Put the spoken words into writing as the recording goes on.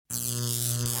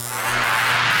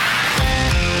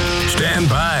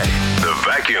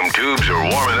tubes are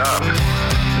warming up.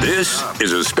 This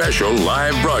is a special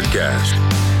live broadcast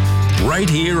right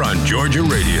here on Georgia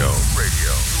Radio.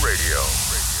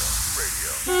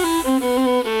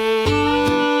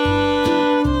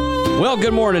 Well,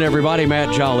 good morning, everybody.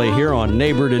 Matt Jolly here on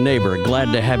Neighbor to Neighbor.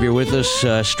 Glad to have you with us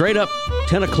straight up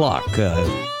 10 o'clock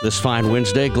this fine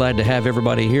Wednesday. Glad to have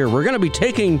everybody here. We're going to be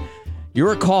taking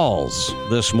your calls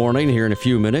this morning here in a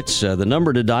few minutes. The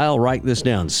number to dial, write this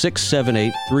down,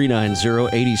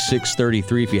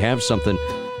 678-390-8633 if you have something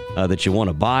that you want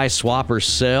to buy, swap, or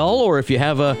sell, or if you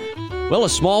have a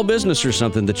small business or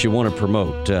something that you want to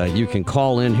promote. You can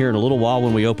call in here in a little while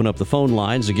when we open up the phone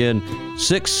lines. Again,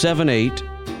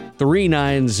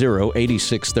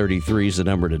 678-390-8633 is the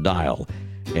number to dial.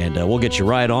 And we'll get you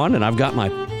right on. And I've got my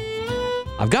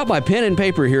pen and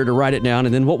paper here to write it down,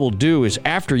 and then what we'll do is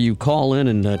after you call in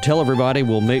and tell everybody,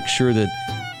 we'll make sure that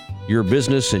your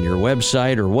business and your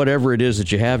website or whatever it is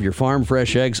that you have, your farm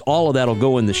fresh eggs, all of that will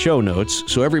go in the show notes.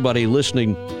 So everybody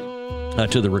listening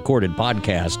to the recorded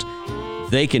podcast,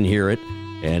 they can hear it,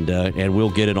 and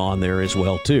we'll get it on there as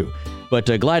well, too.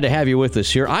 But glad to have you with us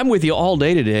here. I'm with you all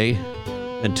day today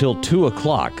until 2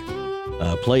 o'clock.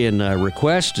 Playing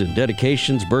requests and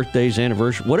dedications, birthdays,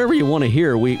 anniversaries, whatever you want to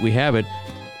hear, we have it.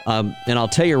 And I'll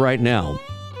tell you right now,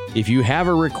 if you have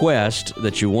a request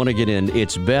that you want to get in,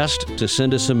 it's best to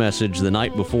send us a message the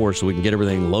night before so we can get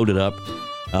everything loaded up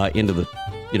into the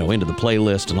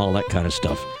playlist and all that kind of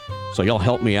stuff. So y'all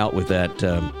help me out with that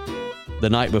the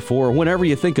night before, whenever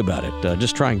you think about it.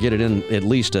 Just try and get it in at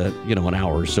least an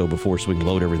hour or so before so we can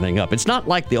load everything up. It's not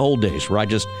like the old days where I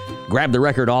just grab the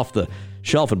record off the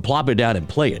shelf and plop it down and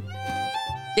play it.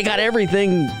 You got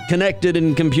everything connected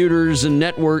in computers and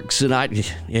networks, and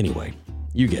anyway,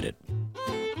 you get it.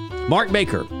 Mark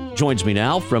Baker joins me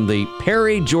now from the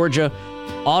Perry, Georgia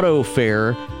Auto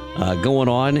Fair going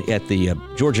on at the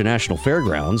Georgia National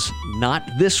Fairgrounds. Not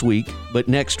this week, but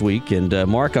next week. And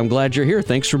Mark, I'm glad you're here.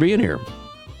 Thanks for being here.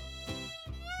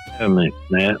 Hey,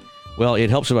 Matt. Well, it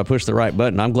helps if I push the right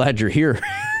button. I'm glad you're here.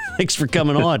 Thanks for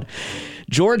coming on.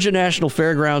 Georgia National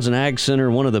Fairgrounds and Ag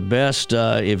Center, one of the best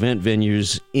event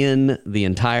venues in the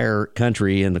entire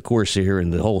country and, of course, here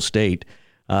in the whole state.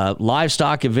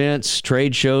 Livestock events,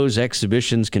 trade shows,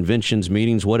 exhibitions, conventions,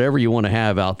 meetings, whatever you want to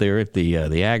have out there at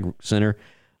the Ag Center.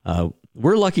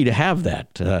 We're lucky to have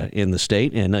that in the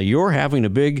state, and you're having a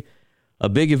big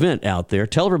event out there.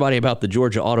 Tell everybody about the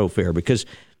Georgia Auto Fair, because,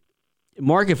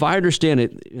 Mark, if I understand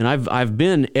it, and I've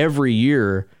been every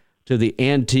year to the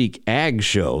Antique Ag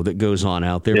Show that goes on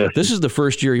out there. Yes. But this is the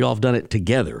first year y'all have done it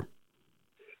together.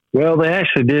 Well, they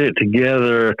actually did it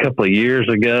together a couple of years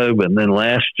ago, but then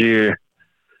last year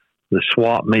the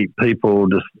swap meet people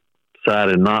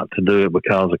decided not to do it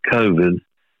because of COVID,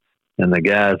 and the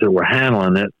guys that were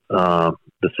handling it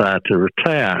decided to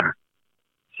retire.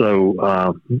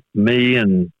 So me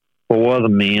and 4 other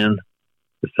men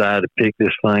decided to pick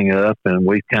this thing up, and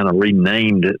we kind of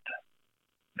renamed it.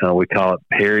 We call it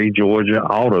Perry, Georgia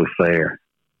Auto Fair.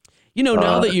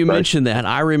 Now that you mention that,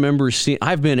 I remember seeing.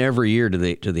 I've been every year to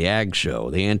the Ag Show,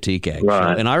 the Antique Ag Show,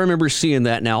 and I remember seeing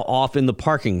that now off in the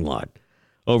parking lot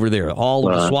over there, all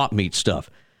of the swap meet stuff.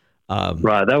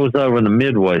 Right, that was over in the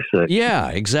Midway section. Yeah,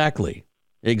 exactly.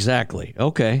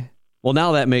 Okay. Well,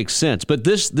 now that makes sense. But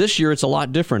this year, it's a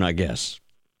lot different, I guess.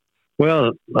 Well,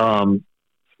 it's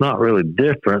not really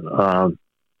different.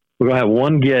 We're going to have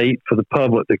one gate for the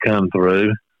public to come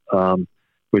through,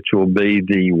 which will be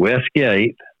the West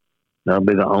Gate. That'll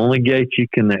be the only gate you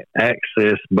can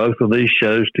access both of these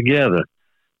shows together.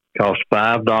 It costs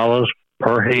 $5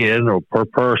 per head or per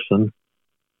person.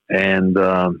 And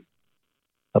I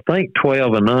think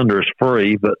 12 and under is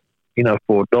free, but,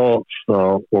 for adults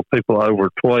or people over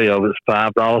 12, it's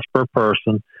 $5 per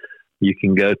person. You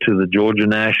can go to the Georgia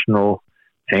National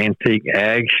Antique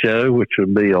Ag Show, which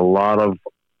would be a lot of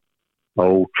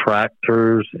old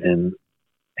tractors and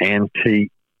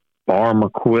antique farm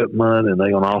equipment, and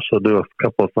they're going to also do a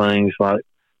couple of things like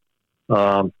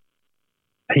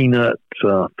peanut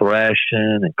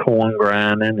thrashing and corn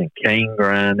grinding and cane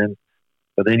grinding.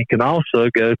 But then you can also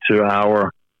go to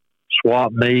our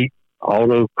swap meet,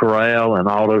 auto corral, and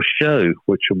auto show,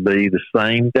 which will be the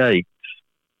same dates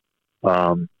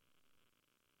for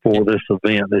this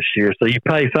event this year. So you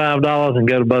pay $5 and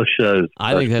go to both shows.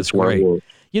 I think that's great.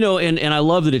 And I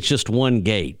love that it's just one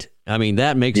gate. I mean,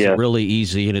 that makes it really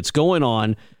easy, and it's going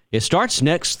on. It starts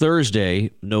next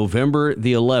Thursday, November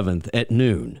the 11th at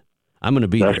noon. I'm going to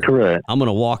be there. That's correct. I'm going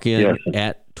to walk in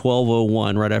at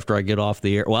 12:01 right after I get off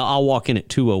the air. Well, I'll walk in at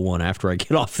 2:01 after I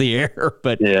get off the air.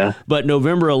 But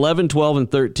November 11, 12, and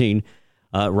 13,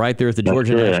 right there at the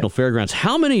Georgia National Fairgrounds.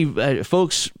 How many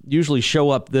folks usually show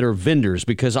up that are vendors?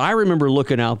 Because I remember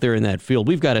looking out there in that field.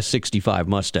 We've got a 65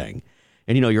 Mustang,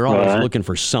 and, you're always looking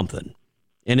for something.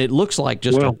 And it looks like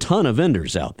just a ton of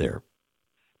vendors out there.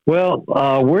 Well,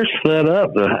 we're set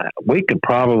up we could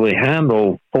probably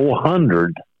handle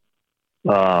 400.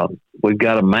 We've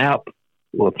got a map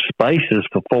with spaces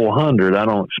for 400. I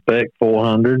don't expect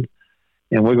 400.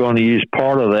 And we're going to use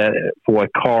part of that for a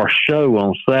car show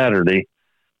on Saturday.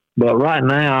 But right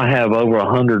now I have over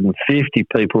 150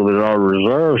 people that are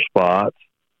reserve spots.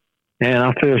 And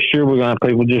I feel sure we're going to have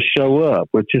people just show up,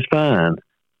 which is fine.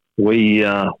 We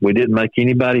didn't make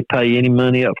anybody pay any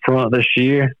money up front this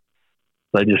year.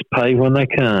 They just pay when they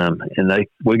come. And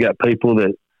we got people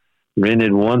that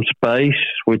rented one space,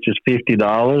 which is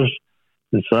 $50.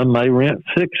 And some may rent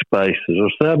 6 spaces or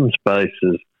 7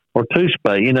 spaces. Or 2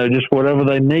 space, just whatever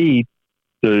they need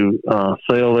to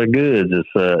sell their goods as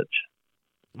such.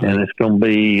 And it's going to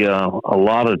be a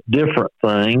lot of different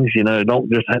things.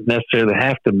 Don't just necessarily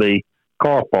have to be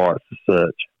car parts as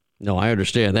such. No, I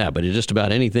understand that, but it's just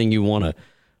about anything you want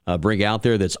to bring out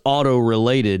there that's auto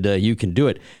related, you can do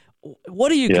it.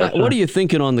 What are you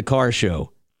thinking on the car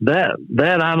show? That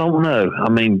I don't know. I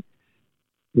mean,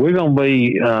 we're going to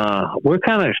be we're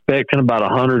kind of expecting about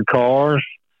 100 cars.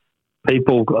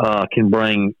 People can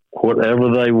bring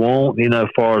whatever they want, as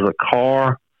far as a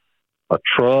car, a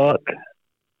truck,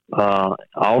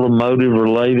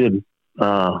 automotive-related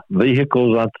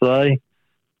vehicles, I'd say.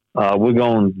 We're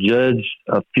going to judge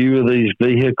a few of these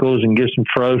vehicles and get some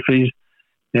trophies.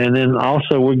 And then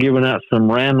also we're giving out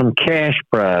some random cash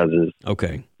prizes.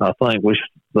 Okay. I think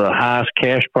the highest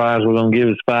cash prize we're going to give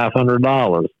is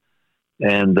 $500.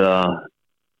 And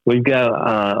we've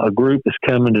got a group that's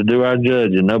coming to do our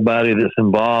judging. Nobody that's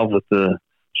involved with the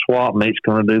swap meet's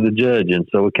going to do the judging.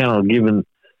 So we're kind of giving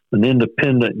an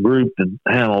independent group to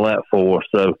handle that for us.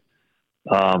 So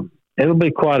it'll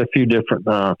be quite a few different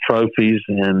trophies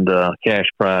and cash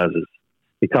prizes.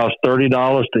 It costs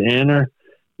 $30 to enter,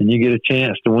 and you get a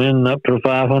chance to win up to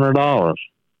 $500.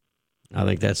 I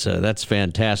think that's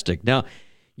fantastic. Now,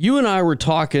 you and I were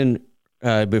talking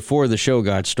before the show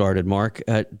got started, Mark.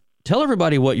 Tell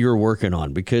everybody what you're working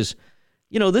on, because,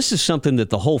 this is something that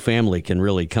the whole family can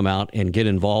really come out and get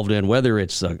involved in, whether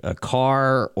it's a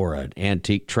car or an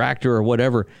antique tractor or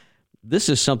whatever. This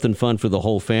is something fun for the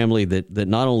whole family that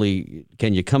not only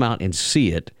can you come out and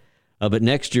see it, but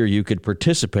next year you could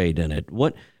participate in it.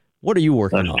 What are you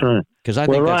working on? True. Because I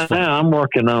think that's fun. Right now I'm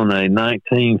working on a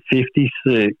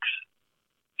 1956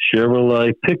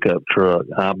 Chevrolet pickup truck.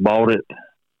 I bought it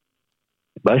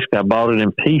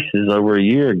in pieces over a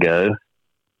year ago,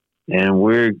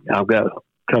 and I've got a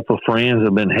couple of friends that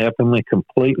have been helping me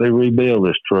completely rebuild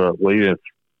this truck. We have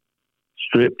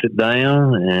stripped it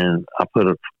down, and I put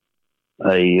a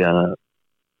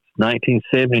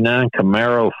 1979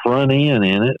 Camaro front end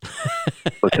in it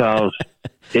because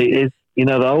it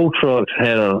the old trucks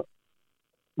had a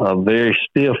very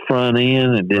stiff front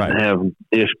end. It didn't have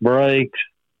disc brakes.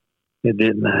 It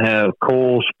didn't have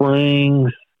coil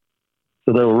springs.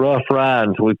 So they were rough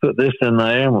riding. So we put this in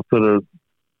there, and we put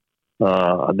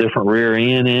a different rear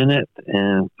end in it,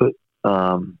 and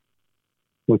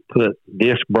we put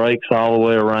disc brakes all the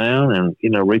way around, and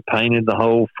repainted the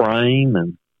whole frame,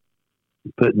 and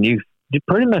put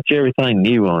pretty much everything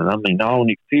new on it. I mean, all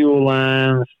new fuel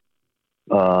lines,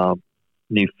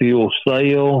 new fuel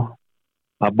cell.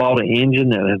 I bought an engine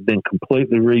that has been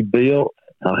completely rebuilt.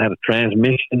 I had a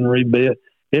transmission rebuilt.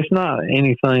 It's not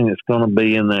anything that's going to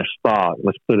be in their stock.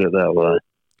 Let's put it that way.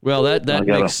 Well,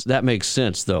 that makes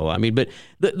sense, though. I mean, but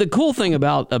the cool thing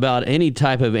about any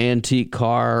type of antique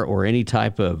car or any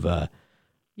type of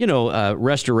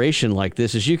restoration like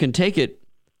this is you can take it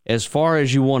as far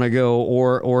as you want to go,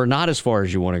 or not as far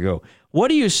as you want to go. What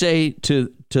do you say to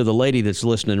the lady that's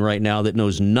listening right now that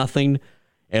knows nothing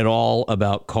at all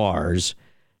about cars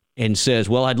and says,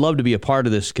 "Well, I'd love to be a part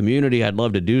of this community. I'd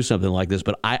love to do something like this,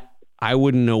 but I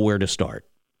wouldn't know where to start"?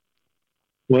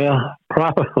 Well,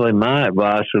 probably my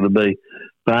advice would be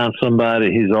find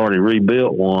somebody who's already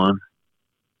rebuilt one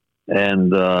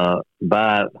and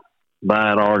buy it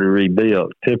already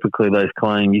rebuilt. Typically, they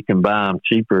claim you can buy them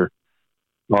cheaper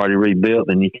already rebuilt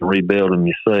than you can rebuild them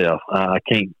yourself. I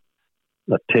can't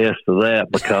attest to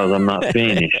that because I'm not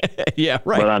finished. Yeah,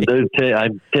 right. But I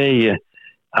tell you,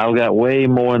 I've got way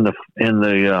more in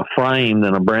the frame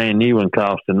than a brand new one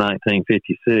cost in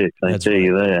 1956. I can tell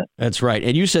you that. That's right.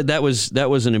 And you said that was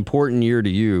an important year to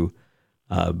you.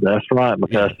 That's right,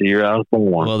 because the year I was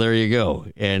born. Well, there you go.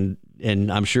 And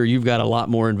and I'm sure you've got a lot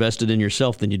more invested in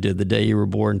yourself than you did the day you were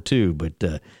born too. But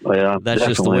that's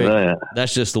just the way.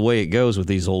 That's just the way it goes with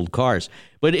these old cars.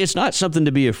 But it's not something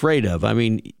to be afraid of. I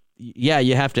mean, yeah,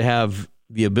 you have to have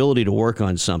the ability to work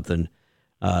on something,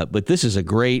 but this is a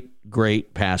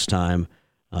great pastime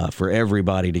for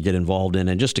everybody to get involved in,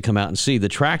 and just to come out and see the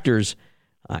tractors.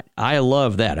 I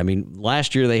love that. I mean,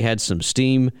 last year they had some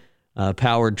steam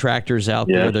powered tractors out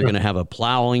there. They're going to have a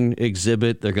plowing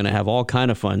exhibit. They're going to have all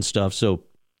kind of fun stuff. So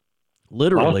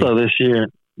literally, also this year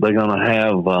they're going to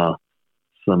have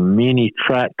some mini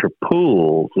tractor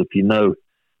pools. If you know,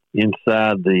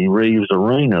 inside the Reeves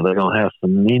Arena, they're going to have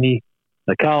some mini.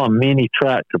 They call them mini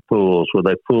tractor pools, where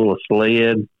they pull a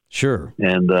sled. Sure.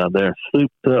 And they're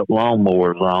souped up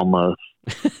lawnmowers almost.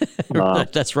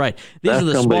 That's right. These are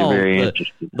the small,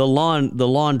 the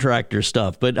lawn tractor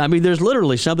stuff. But I mean, there's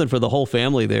literally something for the whole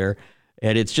family there,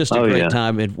 and it's just a great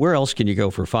time. And where else can you go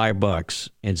for $5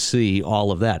 and see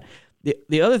all of that?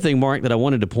 The other thing, Mark, that I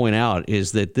wanted to point out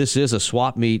is that this is a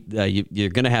swap meet. You're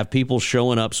going to have people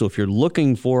showing up. So if you're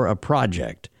looking for a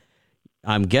project,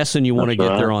 I'm guessing you want to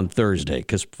get there on Thursday,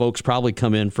 because folks probably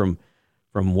come in from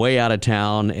way out of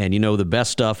town, and the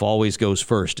best stuff always goes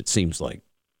first, it seems like.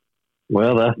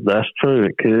 Well, that's true.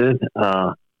 It could.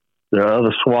 There are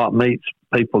other swap meets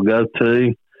people go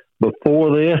to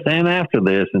before this and after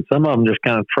this, and some of them just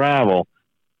kind of travel.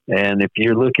 And if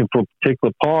you're looking for a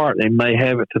particular part, they may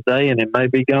have it today, and it may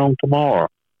be gone tomorrow.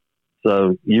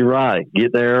 So you're right.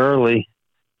 Get there early,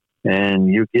 and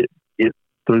you get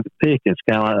through the pick. It's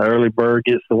kind of like early bird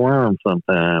gets the worm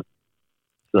sometimes.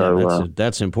 So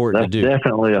that's important to do. That's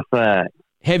definitely a fact.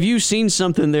 Have you seen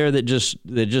something there that just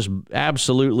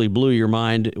absolutely blew your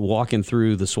mind walking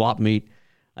through the swap meet?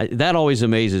 That always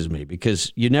amazes me,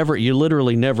 because you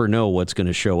literally never know what's going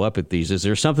to show up at these. Is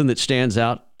there something that stands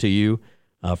out to you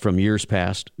from years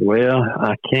past? Well,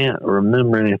 I can't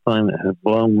remember anything that has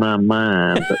blown my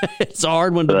mind. But, it's a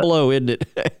hard one to blow, isn't it?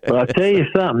 But I'll tell you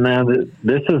something now.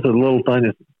 This is a little thing,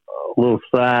 a little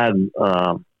side,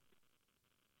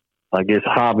 I guess,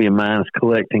 hobby of mine is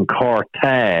collecting car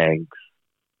tags.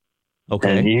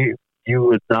 Okay. And you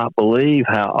would not believe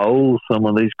how old some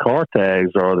of these car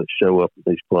tags are that show up at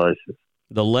these places.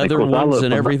 The leather ones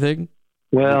and everything?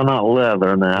 Well, not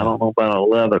leather now. I don't know about a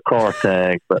leather car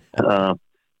tag, but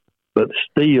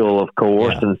steel, of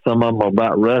course, and some of them are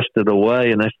about rusted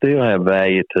away, and they still have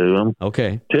value to them.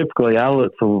 Okay. Typically, I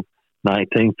look for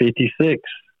 1956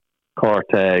 car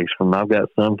tags. I've got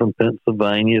some from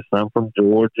Pennsylvania, some from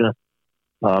Georgia.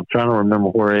 I'm trying to remember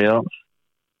where else.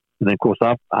 And then, of course,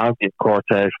 I'll get car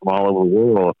tags from all over the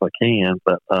world if I can.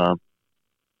 But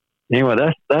anyway,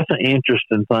 that's an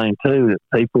interesting thing, too, that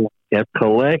people have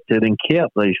collected and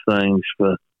kept these things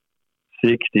for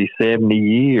 60, 70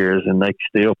 years, and they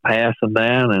still pass them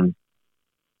down. And, of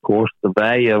course, the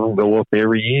value of them go up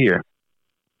every year.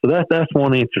 So that's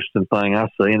one interesting thing I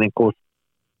see. And, of course,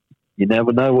 you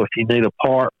never know if you need a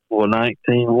part for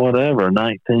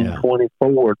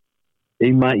 1924.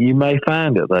 You may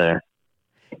find it there.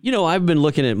 I've been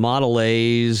looking at Model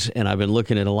A's, and I've been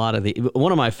looking at a lot of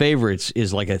one of my favorites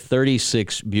is like a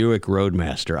 36 Buick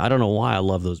Roadmaster. I don't know why I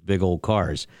love those big old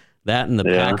cars. That and the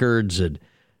Packards, and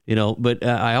but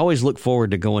I always look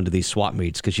forward to going to these swap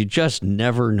meets, because you just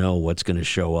never know what's going to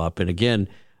show up. And again,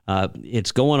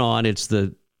 it's going on.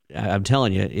 I'm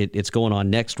telling you, it's going on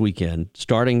next weekend,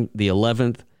 starting the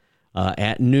 11th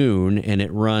at noon, and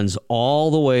it runs all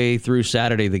the way through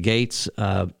Saturday. The gates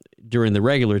during the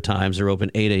regular times are open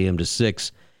 8 a.m. to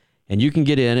 6, and you can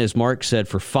get in, as Mark said,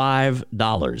 for $5.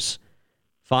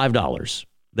 $5.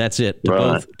 That's it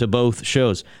to both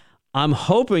shows. I'm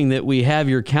hoping that we have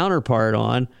your counterpart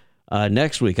on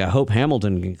next week. I hope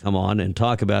Hamilton can come on and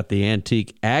talk about the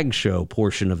Antique Ag Show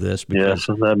portion of this. Yes,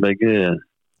 that'd be good.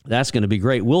 That's going to be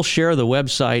great. We'll share the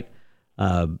website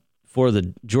for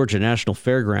the Georgia National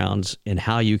Fairgrounds and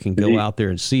how you can go out there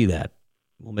and see that.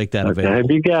 We'll make that available. Have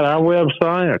you got our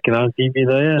website, or can I give you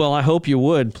that? Well, I hope you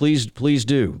would. Please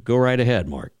do. Go right ahead,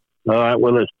 Mark. All right.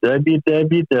 Well, it's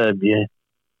www.perry,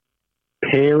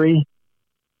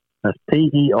 that's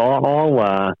PERRYGA,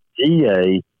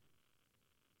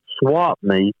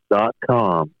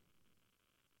 swapmeet.com.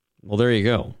 Well, there you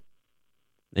go.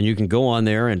 And you can go on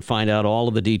there and find out all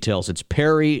of the details. It's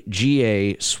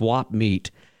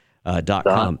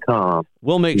PerryGASwapmeet.com.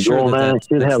 We'll make sure that it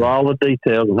should have all the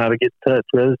details on how to get in touch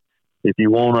with us. If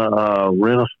you want to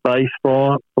rent a space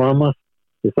from us,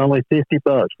 it's only $50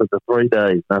 for the 3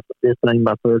 days. That's a 15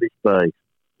 by 30 space.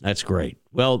 That's great.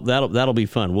 Well, that'll be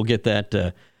fun. We'll get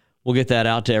that we'll get that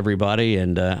out to everybody.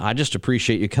 And I just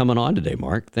appreciate you coming on today,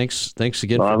 Mark. Thanks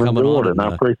again for coming on. And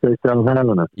I appreciate y'all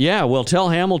having us. Yeah, well, tell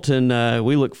Hamilton I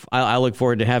look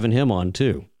forward to having him on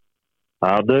too.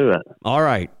 I'll do it. All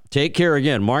right. Take care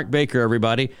again. Mark Baker,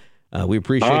 everybody. We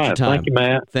appreciate your time. Thank you,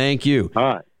 Matt. Thank you. All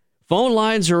right. Phone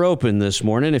lines are open this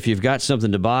morning. If you've got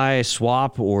something to buy,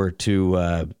 swap, or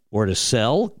to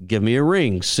sell, give me a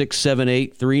ring.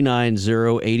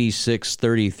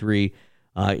 678-390-8633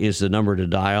 is the number to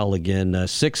dial. Again,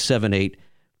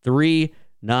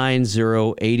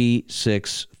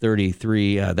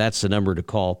 678-390-8633. That's the number to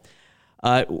call.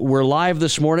 We're live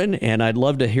this morning, and I'd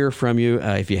love to hear from you.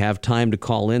 If you have time to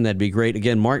call in, that'd be great.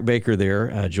 Again, Mark Baker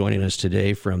there joining us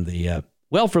today from the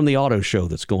auto show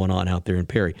that's going on out there in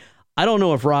Perry. I don't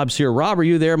know if Rob's here. Rob, are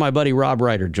you there? My buddy Rob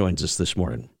Ryder joins us this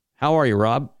morning. How are you,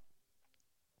 Rob?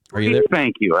 Are you there?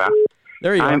 Thank you.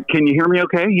 There you are. Can you hear me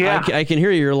okay? Yeah. I can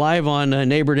hear you. You're live on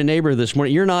Neighbor to Neighbor this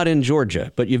morning. You're not in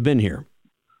Georgia, but you've been here.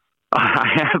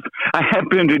 I have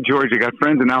been to Georgia. Got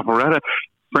friends in Alpharetta,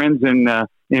 friends in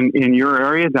your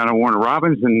area down at Warner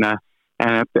Robins, and out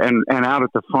at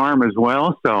the farm as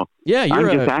well. So yeah,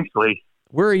 actually.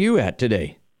 Where are you at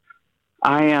today?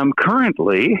 I am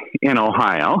currently in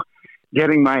Ohio,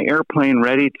 getting my airplane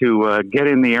ready to get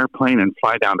in the airplane and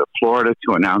fly down to Florida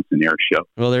to announce an air show.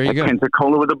 Well, there you go.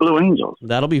 Pensacola with the Blue Angels.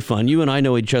 That'll be fun. You and I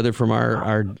know each other from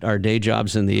our day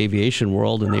jobs in the aviation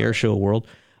world and the air show world.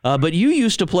 But you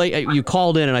used to play. You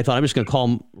called in, and I thought I'm just going to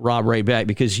call Rob right back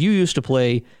because you used to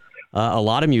play a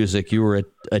lot of music. You were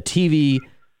a TV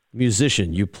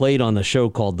musician. You played on the show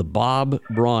called The Bob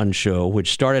Braun Show,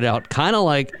 which started out kind of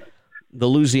like the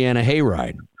Louisiana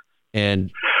Hayride, and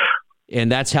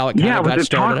that's how it kind of got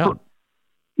started out.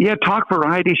 Yeah, talk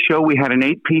variety show. We had an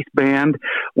 8-piece band.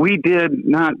 We did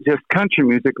not just country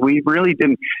music. We really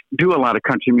didn't do a lot of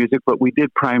country music, but we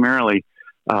did primarily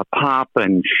pop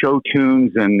and show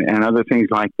tunes and other things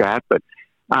like that. But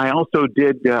I also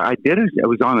did. I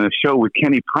was on a show with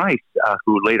Kenny Price,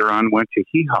 who later on went to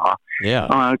Hee Haw.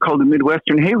 Yeah. Called the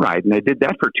Midwestern Hayride, and I did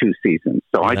that for 2 seasons.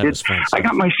 So I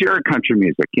got my share of country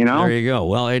music. You know. There you go.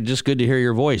 Well, it's just good to hear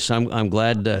your voice. I'm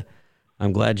glad.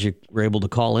 I'm glad you were able to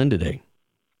call in today.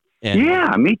 And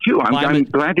yeah, me too. I'm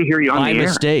glad to hear you on the air. By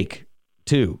mistake,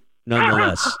 too.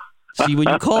 Nonetheless. See, when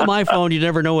you call my phone, you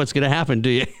never know what's going to happen, do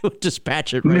you? Just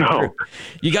patch it right through.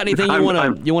 You got anything you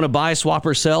want to buy, swap,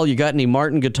 or sell? You got any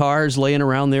Martin guitars laying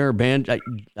around there?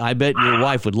 I bet your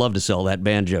wife would love to sell that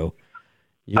banjo.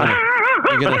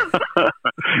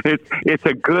 It's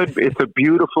a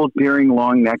beautiful Deering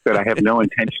long neck that I have no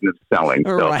intention of selling.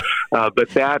 So, right. But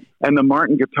that and the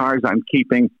Martin guitars, I'm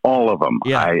keeping all of them.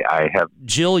 Yeah. I have.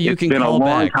 Jill, you can call back. It's been a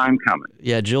long time coming.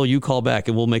 Yeah, Jill, you call back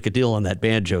and we'll make a deal on that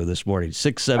banjo this morning.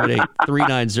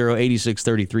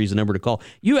 678-390-8633 is the number to call.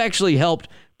 You actually helped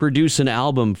produce an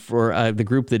album for the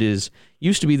group that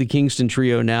used to be the Kingston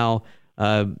Trio, now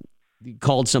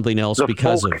called something else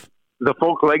the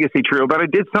Folk Legacy Trio, but I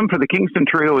did some for the Kingston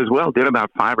Trio as well. Did about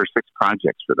 5 or 6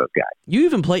 projects for those guys. You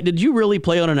even did you really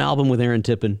play on an album with Aaron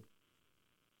Tippin?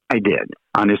 I did,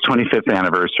 on his 25th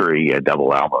anniversary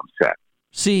double album set.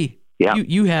 See, yeah.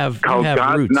 you have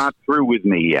God's roots. Not Through With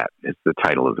Me Yet is the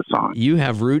title of the song. You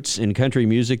have roots in country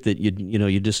music that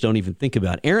you just don't even think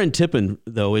about. Aaron Tippin,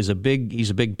 though, he's a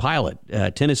big pilot.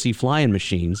 Tennessee Flying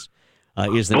Machines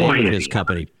is the name of his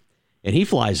company. And he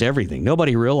flies everything.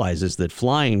 Nobody realizes that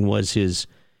flying was his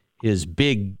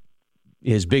big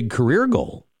career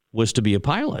goal, was to be a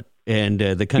pilot. And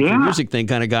the country music thing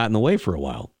kind of got in the way for a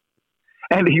while.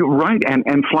 And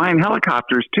and flying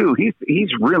helicopters too. He's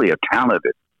really a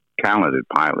talented pilot,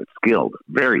 skilled,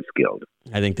 very skilled.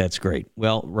 I think that's great.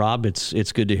 Well, Rob,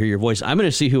 it's good to hear your voice. I'm going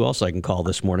to see who else I can call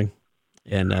this morning,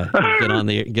 and get on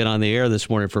the air this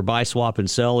morning for Buy, Swap, and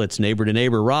Sell. It's Neighbor to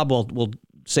Neighbor. Rob, we'll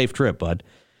safe trip, bud.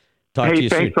 Talk to you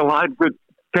thanks soon. a lot. Good.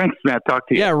 Thanks, Matt. Talk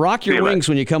to you. Yeah, rock your wings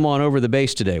when you come on over the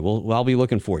base today. I'll be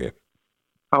looking for you.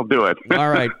 I'll do it. All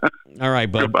right,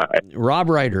 bud. Goodbye. Rob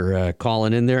Ryder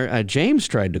calling in there. James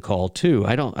tried to call too.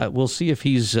 We'll see if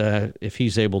he's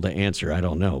able to answer. I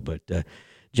don't know, but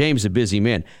James, a busy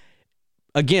man.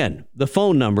 Again, the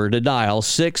phone number to dial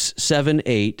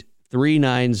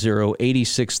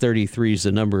 678-390-8633 is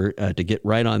the number to get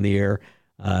right on the air.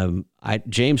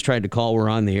 James tried to call. We're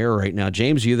on the air right now.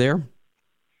 James, you there?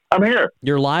 I'm here.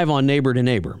 You're live on Neighbor to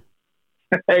Neighbor.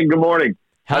 Hey, good morning.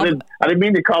 I didn't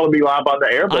mean to call and be live on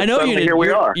the air, but I know you did. Here we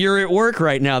are. You're at work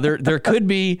right now. There could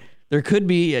be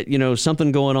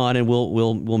something going on, and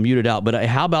we'll mute it out. But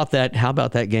how about that? How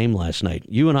about that game last night?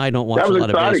 You and I don't watch a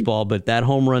lot of baseball, but that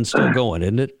home run's still going,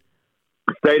 isn't it?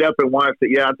 Stayed up and watched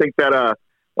it. Yeah, I think that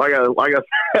like I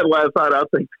said last night, I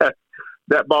think that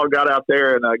that ball got out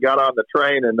there and got on the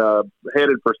train and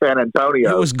headed for San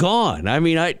Antonio. It was gone. I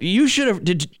mean, you should have.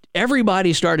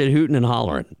 Everybody started hooting and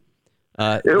hollering.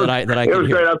 It was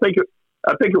great.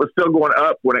 I think it was still going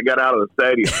up when it got out of the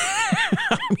stadium.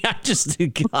 I just,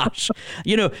 gosh,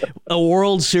 a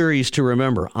World Series to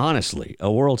remember. Honestly,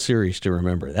 a World Series to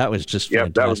remember. That was just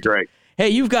fantastic. That was great. Hey,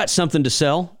 you've got something to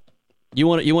sell. You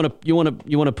want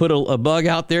to put a bug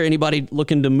out there? Anybody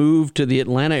looking to move to the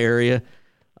Atlanta area?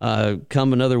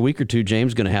 Come another week or two,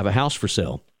 James going to have a house for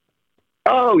sale.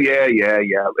 Oh yeah.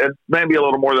 It's maybe a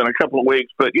little more than a couple of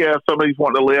weeks, but yeah, if somebody's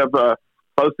wanting to live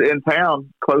close to in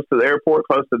town, close to the airport,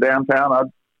 close to downtown.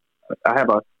 I have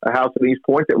a house in East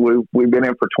Point that we've been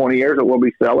in for 20 years that we'll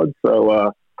be selling.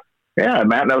 So,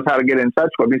 Matt knows how to get in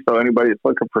touch with me. So anybody that's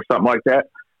looking for something like that,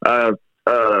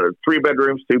 3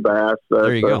 bedrooms, 2 baths.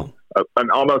 There you go.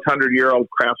 An almost 100-year-old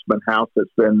craftsman house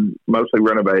that's been mostly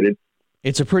renovated.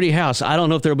 It's a pretty house. I don't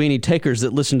know if there'll be any takers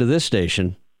that listen to this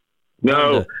station.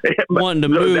 No. Wanting to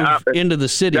move into the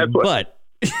city, but...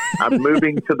 I'm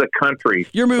moving to the country.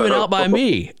 You're moving out by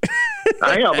me.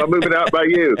 I am. I'm moving out by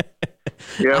you.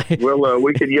 Yeah,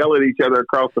 we can yell at each other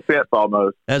across the fence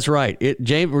almost. That's right.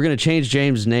 James, we're going to change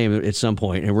James' name at some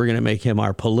point, and we're going to make him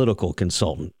our political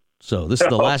consultant. So this is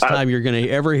the last time you're going to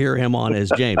ever hear him on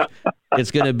as James.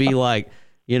 It's going to be like,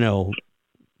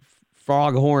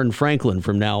 Foghorn Franklin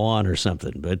from now on or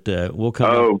something. But we'll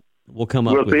come up. We'll come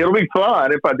up. See, it'll be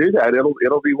fun if I do that.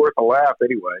 It'll be worth a laugh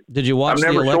anyway. Did you watch the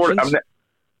elections?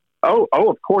 Oh,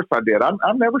 of course I did.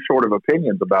 I'm never short of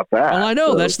opinions about that. Well, I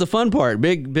know. So. That's the fun part.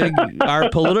 Big. Our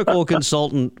political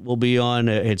consultant will be on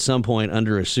at some point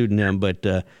under a pseudonym, but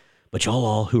y'all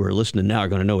all who are listening now are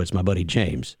going to know it's my buddy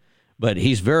James. But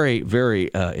he's very, very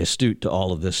astute to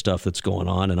all of this stuff that's going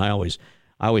on, and I always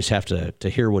have to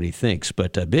hear what he thinks.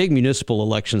 But big municipal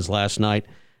elections last night,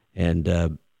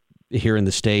 and here in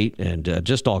the state, and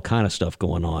just all kind of stuff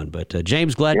going on. But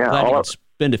James, glad you could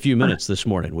spend a few minutes this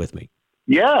morning with me.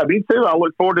 Yeah, me too. I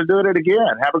look forward to doing it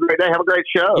again. Have a great day. Have a great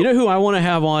show. You know who I want to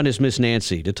have on is Miss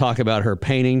Nancy to talk about her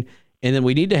painting. And then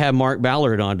we need to have Mark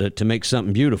Ballard on to make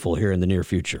something beautiful here in the near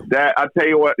future. I tell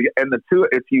you what, and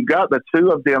if you got the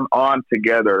two of them on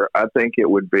together, I think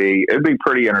it'd be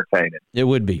pretty entertaining. It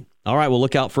would be. All right, well,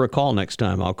 look out for a call next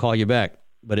time. I'll call you back.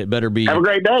 But it better be... Have a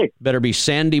great day. Better be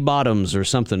Sandy Bottoms or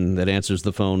something that answers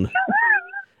the phone.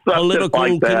 Political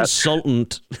like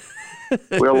consultant.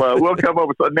 We'll come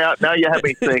over. So now you have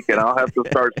me thinking. I'll have to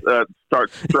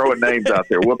start throwing names out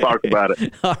there. We'll talk about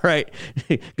it. All right.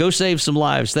 Go save some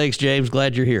lives. Thanks, James.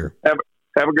 Glad you're here.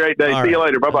 Have a great day. See you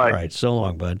later. Bye-bye. All right. So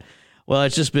long, bud. Well,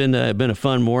 it's just been a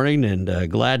fun morning, and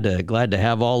glad to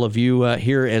have all of you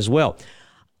here as well.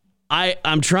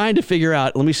 I'm trying to figure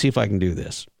out. Let me see if I can do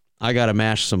this. I got to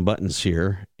mash some buttons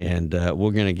here, and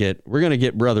we're gonna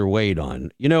get Brother Wade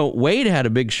on. Wade had a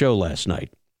big show last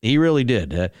night. He really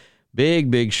did.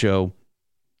 Big show,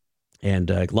 and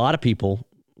a lot of people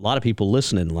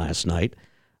listening last night,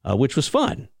 which was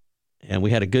fun, and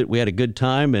we had a good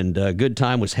time, and a good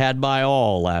time was had by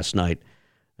all last night,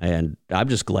 and I'm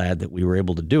just glad that we were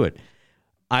able to do it.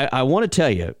 I want to tell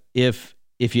you, if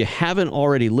you haven't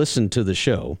already listened to the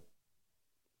show,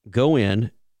 go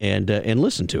in and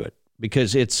listen to it,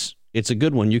 because it's a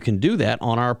good one. You can do that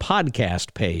on our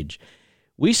podcast page.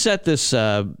 We set this,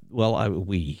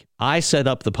 I set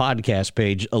up the podcast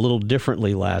page a little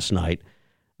differently last night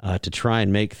to try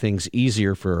and make things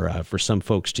easier for some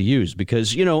folks to use,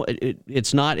 because,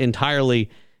 it's not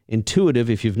entirely intuitive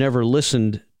if you've never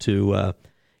listened to,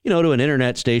 to an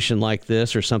internet station like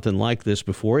this or something like this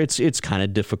before. It's kind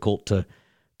of difficult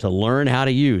to learn how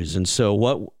to use. And so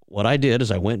what I did is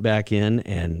I went back in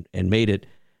and made it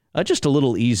just a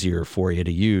little easier for you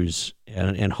to use,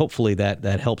 and hopefully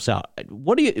that helps out.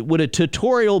 Would a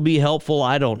tutorial be helpful?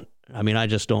 I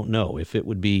just don't know if it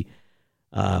would be,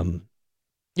 if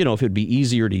it'd be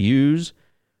easier to use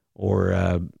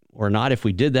or not. If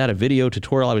we did that, a video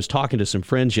tutorial. I was talking to some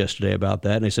friends yesterday about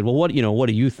that, and they said, well, what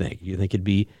do you think? You think it'd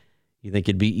be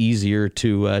easier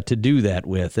to do that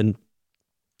with? And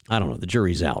I don't know, the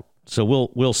jury's out. So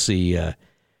we'll see.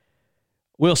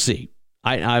 We'll see.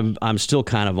 I'm still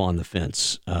kind of on the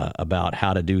fence about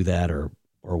how to do that or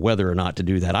whether or not to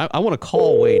do that. I want to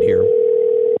call Wade here.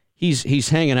 He's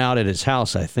hanging out at his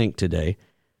house, I think, today.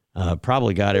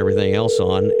 Probably got everything else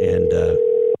on, and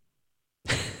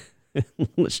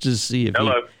let's just see if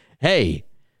Hello. Hey.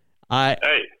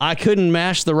 I couldn't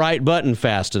mash the right button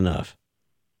fast enough.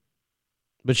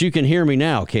 But you can hear me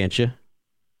now, can't you?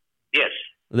 Yes.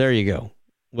 There you go.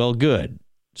 Well, good.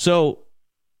 So,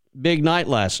 big night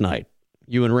last night.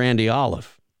 You and Randy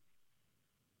Olive.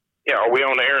 Yeah, are we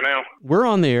on the air now? We're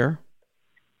on the air.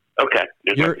 Okay.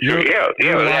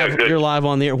 You're live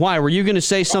on the air. Why? Were you going to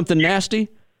say something nasty?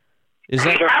 Is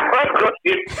that?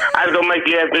 I was going to make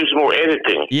you have to do some more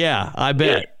editing. Yeah, I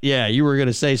bet. Yeah, you were going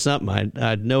to say something.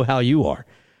 I know how you are,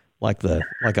 like a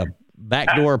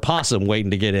backdoor possum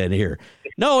waiting to get in here.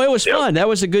 No, it was fun. That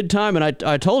was a good time, and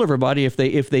I told everybody if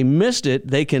they missed it,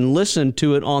 they can listen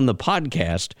to it on the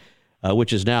podcast,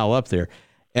 which is now up there.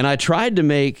 And I tried to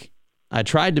make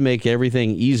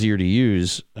everything easier to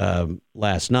use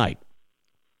last night.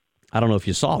 I don't know if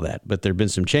you saw that, but there've been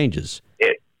some changes.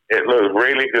 It looks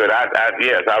really good.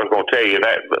 Yes, I was going to tell you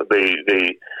that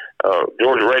the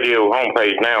Georgia Radio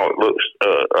homepage now, it looks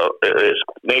it's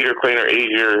neater, cleaner,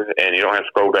 easier, and you don't have to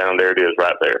scroll down. There it is,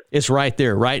 right there. It's right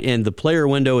there, right, and the player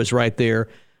window is right there.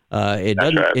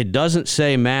 It doesn't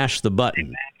say mash the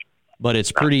button, but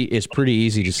it's pretty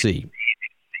easy to see.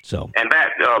 So and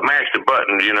that mash the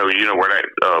button, you know where that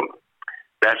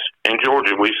that's in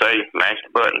Georgia we say mash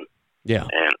the button. Yeah.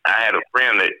 And I had a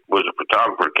friend that was a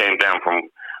photographer, came down from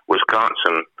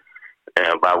Wisconsin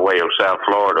by way of South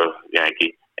Florida,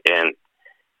 Yankee, and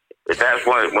that's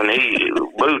when he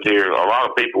moved here. A lot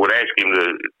of people would ask him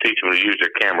to teach them to use their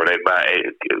camera. They'd buy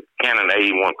a Canon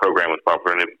AE1 program was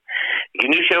popular. And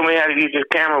can you show me how to use this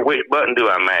camera? Which button do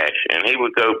I mash? And he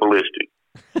would go ballistic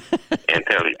and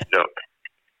tell you, no.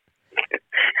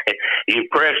 You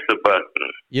press the button.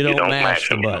 You don't mash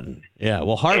the button. Yeah.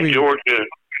 Well, Harvey. In Georgia.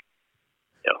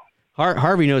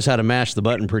 Harvey knows how to mash the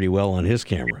button pretty well on his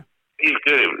camera. He's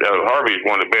good. Harvey's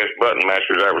one of the best button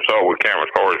masters I ever saw with cameras.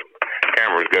 As far as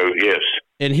cameras go, yes.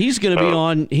 And he's going to be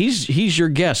on. He's your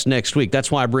guest next week. That's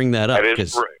why I bring that up. That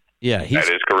is correct. Yeah, that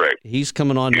is correct. He's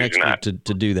coming on next week to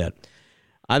do that.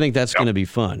 I think that's going to be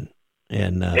fun.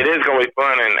 And it is going to be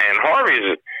fun. And Harvey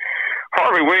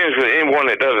Williams. Anyone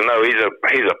that doesn't know, he's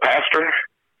a pastor.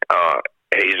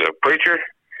 He's a preacher.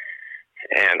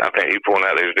 And I think he pointed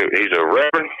out he's a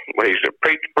reverend, he's a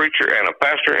preacher and a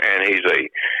pastor, and he's a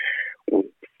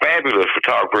fabulous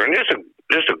photographer, and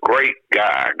just a great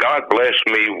guy. God blessed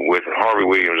me with Harvey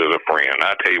Williams as a friend.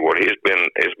 I tell you what, it's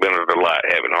been a delight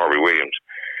having Harvey Williams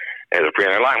as a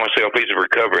friend. And like myself, he's a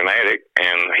recovering addict,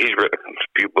 and he's written a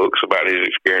few books about his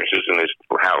experiences and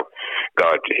how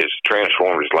God has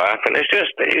transformed his life. And it's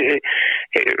just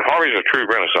Harvey's a true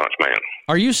Renaissance man.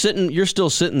 Are you sitting? You're still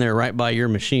sitting there right by your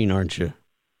machine, aren't you?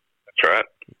 That's right.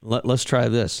 Let's try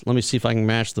this. Let me see if I can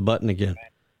mash the button again.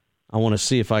 I want to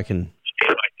see if I can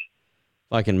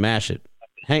mash it.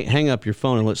 Hang up your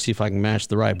phone and let's see if I can mash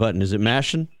the right button. Is it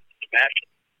mashing?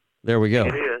 There we go.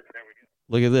 It is.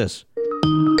 Look at this.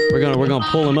 We're gonna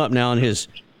pull him up now in his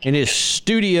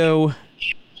studio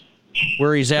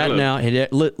where he's at now.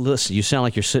 Listen, you sound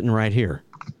like you're sitting right here.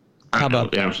 How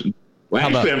about? I'm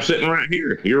sitting right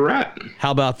here. You're right.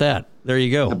 How about that? There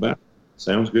you go.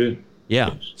 Sounds good.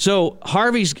 Yeah. So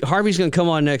Harvey's going to come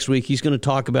on next week. He's going to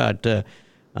talk about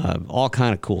all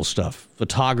kind of cool stuff,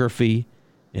 photography,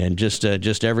 and just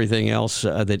everything else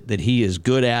that he is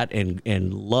good at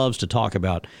and loves to talk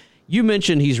about. You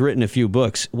mentioned he's written a few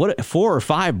books. 4 or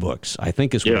 5 books, I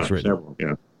think, is what he's written. Several,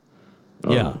 yeah.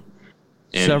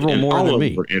 Yeah. Several more than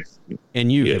me.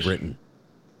 And you have written.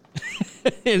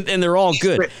 and they're all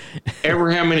good.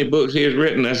 Ever how many books he has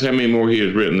written, that's how many more he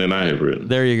has written than I have written.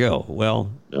 There you go.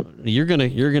 Well, you're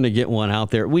gonna get one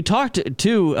out there. We talked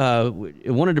too.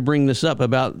 Wanted to bring this up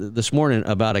this morning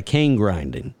about a cane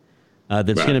grinding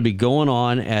that's going to be going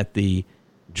on at the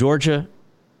Georgia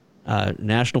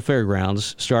National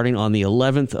Fairgrounds starting on the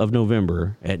 11th of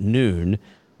November at noon.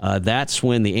 That's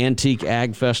when the Antique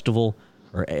Ag Festival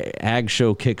or Ag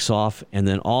Show kicks off, and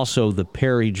then also the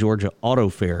Perry Georgia Auto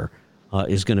Fair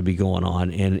is going to be going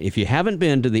on. And if you haven't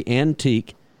been to the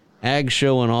Antique Ag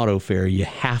Show and Auto Fair, you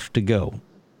have to go.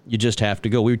 You just have to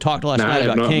go. We talked last night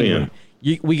about King.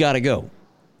 We got to go.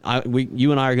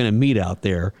 You and I are going to meet out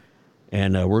there,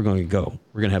 and we're going to go.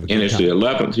 We're going to have a good time. And it's the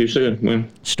 11th, you said? When?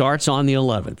 Starts on the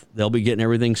 11th. They'll be getting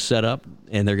everything set up,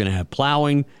 and they're going to have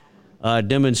plowing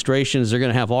demonstrations. They're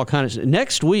going to have all kinds of...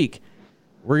 Next week,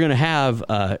 we're going to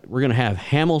have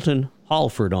Hamilton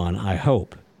Halford on, I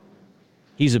hope.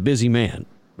 He's a busy man,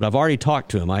 but I've already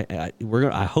talked to him.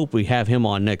 I hope we have him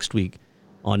on next week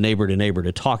on Neighbor to Neighbor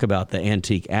to talk about the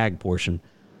antique ag portion.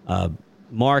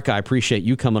 Mark, I appreciate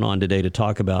you coming on today to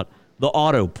talk about the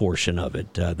auto portion of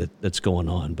it that's going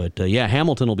on. But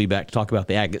Hamilton will be back to talk about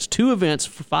the ag. It's 2 events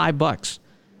for $5.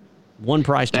 One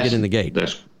price to get in the gate.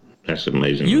 That's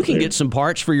amazing. You can get some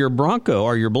parts for your Bronco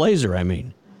or your Blazer. I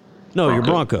mean, no, your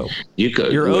Bronco.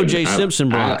 Your O.J. Simpson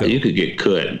Bronco. You could get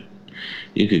cut.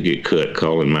 You could get cut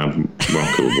calling my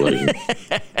Bronco Blazer.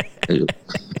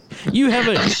 You have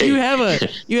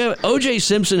O.J.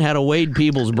 Simpson had a Wade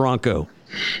Peebles Bronco.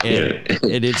 And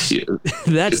it's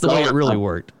that's the way it really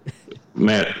worked.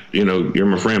 Matt, you're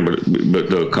my friend,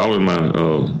 but calling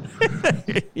my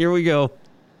here we go.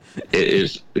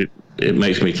 It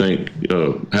makes me think.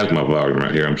 How's my volume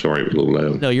right here? I'm sorry, it was a little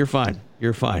loud. No, you're fine.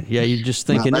 You're fine. Yeah, you're just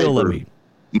thinking ill of me.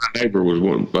 My neighbor was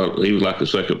he was like a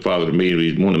second father to me.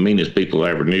 He was one of the meanest people I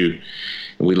ever knew,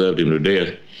 and we loved him to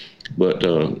death. But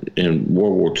in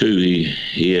World War II,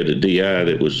 he had a DI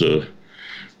that was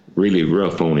really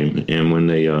rough on him. And when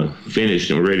they finished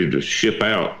and were ready to ship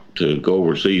out to go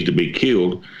overseas to be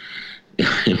killed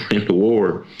in the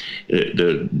war,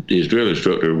 his drill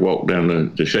instructor walked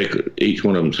down to shake each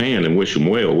one of them's hand and wish them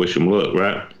well, wish them luck,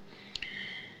 right?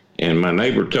 And my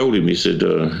neighbor told him, he said,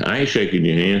 I ain't shaking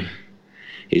your hand.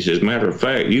 He says, matter of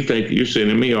fact, you think you're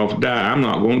sending me off to die. I'm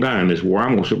not going to die in this war.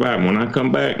 I'm going to survive. When I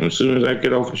come back, and as soon as I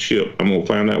get off the ship, I'm going to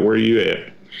find out where you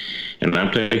at. And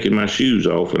I'm taking my shoes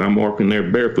off, and I'm walking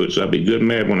there barefoot, so I'll be good and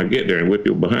mad when I get there and whip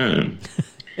you behind.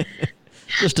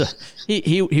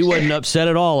 He wasn't upset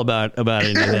at all about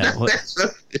any of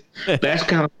that. That's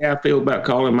kind of how I feel about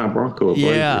calling my Bronco a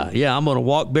blazer. Yeah, I'm going to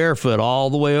walk barefoot all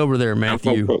the way over there,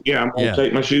 Matthew. I'm going to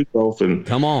take my shoes off. And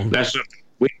come on. That's something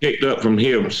we picked up from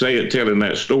him telling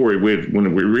that story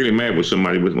when we're really mad with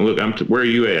somebody. Look, where are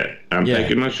you at? I'm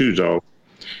taking my shoes off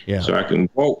so I can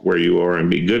walk where you are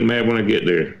and be good and mad when I get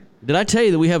there. Did I tell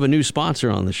you that we have a new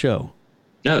sponsor on the show?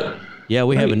 No. Yeah,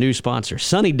 we have a new sponsor.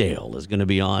 Sunnydale is going to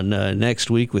be on next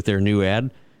week with their new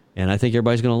ad, and I think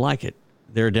everybody's going to like it.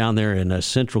 They're down there in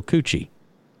Central Coochie.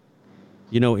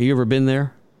 You ever been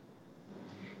there?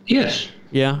 Yes.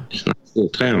 Yeah? It's not a little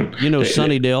town.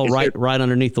 Sunnydale, right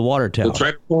underneath the water tower. The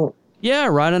trailer park? Yeah,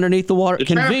 right underneath the water.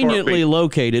 Conveniently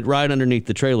located right underneath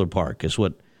the trailer park is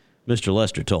what Mr.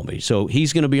 Lester told me. So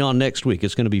he's going to be on next week.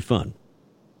 It's going to be fun.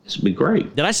 This will be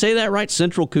great. Did I say that right?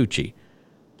 Central Coochie.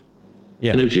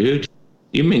 Yeah. Canoochie Hoochie.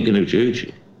 You mean Canoochie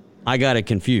Hoochie. I got it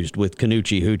confused with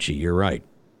Canoochie Hoochie. You're right.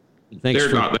 Thanks.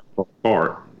 They're not that far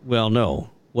apart. Well, no.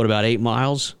 What, about 8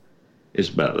 miles? It's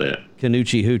about that.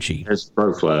 Canoochie Hoochie. That's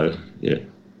Pro-Fly, yeah.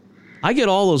 I get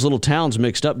all those little towns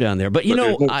mixed up down there. But,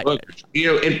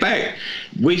 in fact,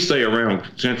 we say around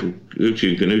Central Coochie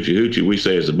and Canoochie Hoochie, we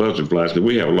say it's the buzzard flies, because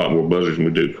we have a lot more buzzards than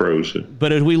we do crows. So.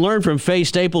 But as we learned from Faye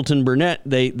Stapleton Burnett,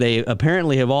 they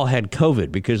apparently have all had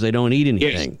COVID because they don't eat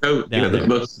anything. Yes, down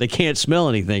there. They can't smell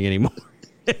anything anymore.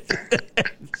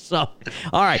 So,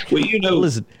 all right. Well,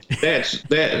 listen. That's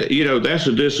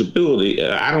a disability.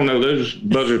 I don't know. Those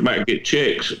buzzards might get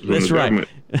checks from the government.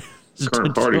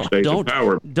 Current party stays in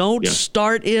power. Don't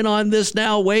start in on this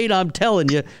now. Wait, I'm telling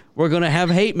you, we're going to have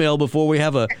hate mail before we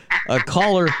have a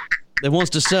caller that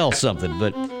wants to sell something.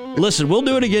 But listen, we'll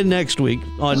do it again next week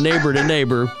on Neighbor to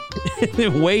Neighbor.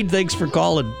 Wade, thanks for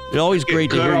calling. It's always great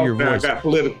to hear your voice. I got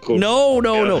political.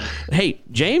 No. Hey,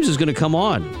 James is going to come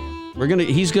on.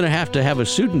 He's going to have a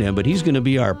pseudonym, but he's going to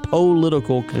be our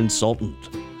political consultant,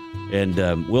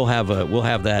 and we'll have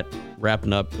that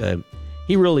wrapping up.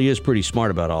 He really is pretty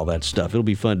smart about all that stuff. It'll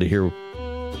be fun to hear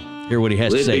what he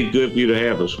has to say. It'd be good for you to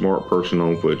have a smart person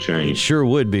on for a change. It sure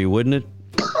would be, wouldn't it?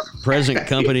 Present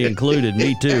company included.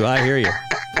 Me too. I hear you.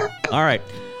 All right.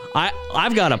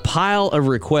 I've got a pile of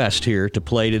requests here to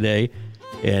play today,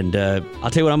 and I'll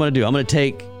tell you what I'm going to do. I'm going to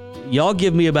take... Y'all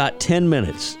give me about 10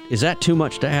 minutes. Is that too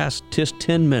much to ask? Just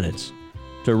 10 minutes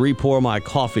to re-pour my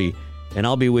coffee, and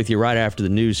I'll be with you right after the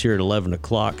news here at 11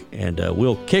 o'clock, and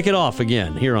we'll kick it off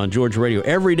again here on Georgia Radio.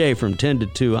 Every day from 10 to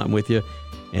 2, I'm with you,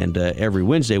 and every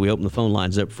Wednesday we open the phone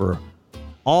lines up for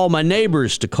all my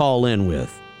neighbors to call in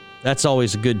with. That's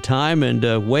always a good time,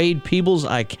 and Wade Peebles,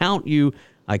 I count you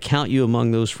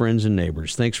among those friends and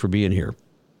neighbors. Thanks for being here.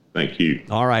 Thank you.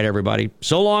 All right, everybody.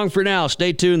 So long for now.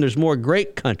 Stay tuned. There's more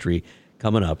great country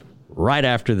coming up right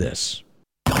after this.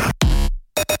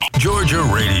 Georgia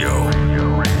Radio.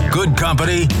 Good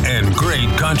company and great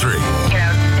country.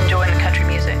 Enjoying the country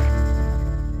music.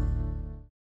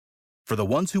 For the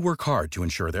ones who work hard to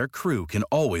ensure their crew can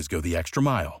always go the extra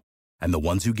mile, and the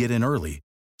ones who get in early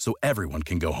so everyone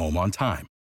can go home on time,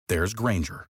 there's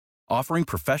Grainger, offering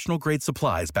professional-grade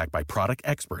supplies backed by product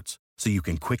experts, so you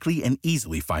can quickly and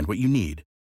easily find what you need.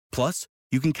 Plus,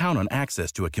 you can count on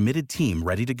access to a committed team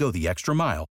ready to go the extra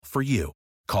mile for you.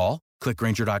 Call, click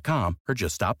Grainger.com, or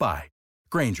just stop by.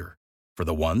 Grainger, for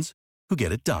the ones who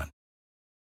get it done.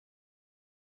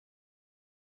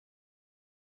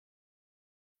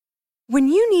 When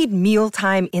you need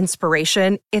mealtime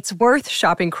inspiration, it's worth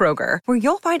shopping Kroger, where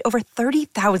you'll find over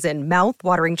 30,000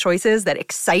 mouth-watering choices that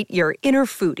excite your inner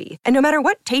foodie. And no matter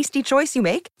what tasty choice you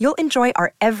make, you'll enjoy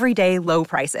our everyday low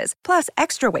prices, plus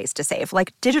extra ways to save,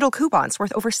 like digital coupons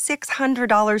worth over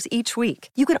 $600 each week.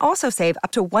 You can also save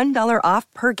up to $1 off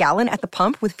per gallon at the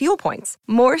pump with fuel points.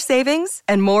 More savings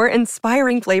and more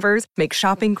inspiring flavors make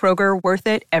shopping Kroger worth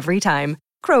it every time.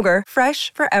 Kroger,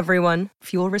 fresh for everyone.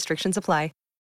 Fuel restrictions apply.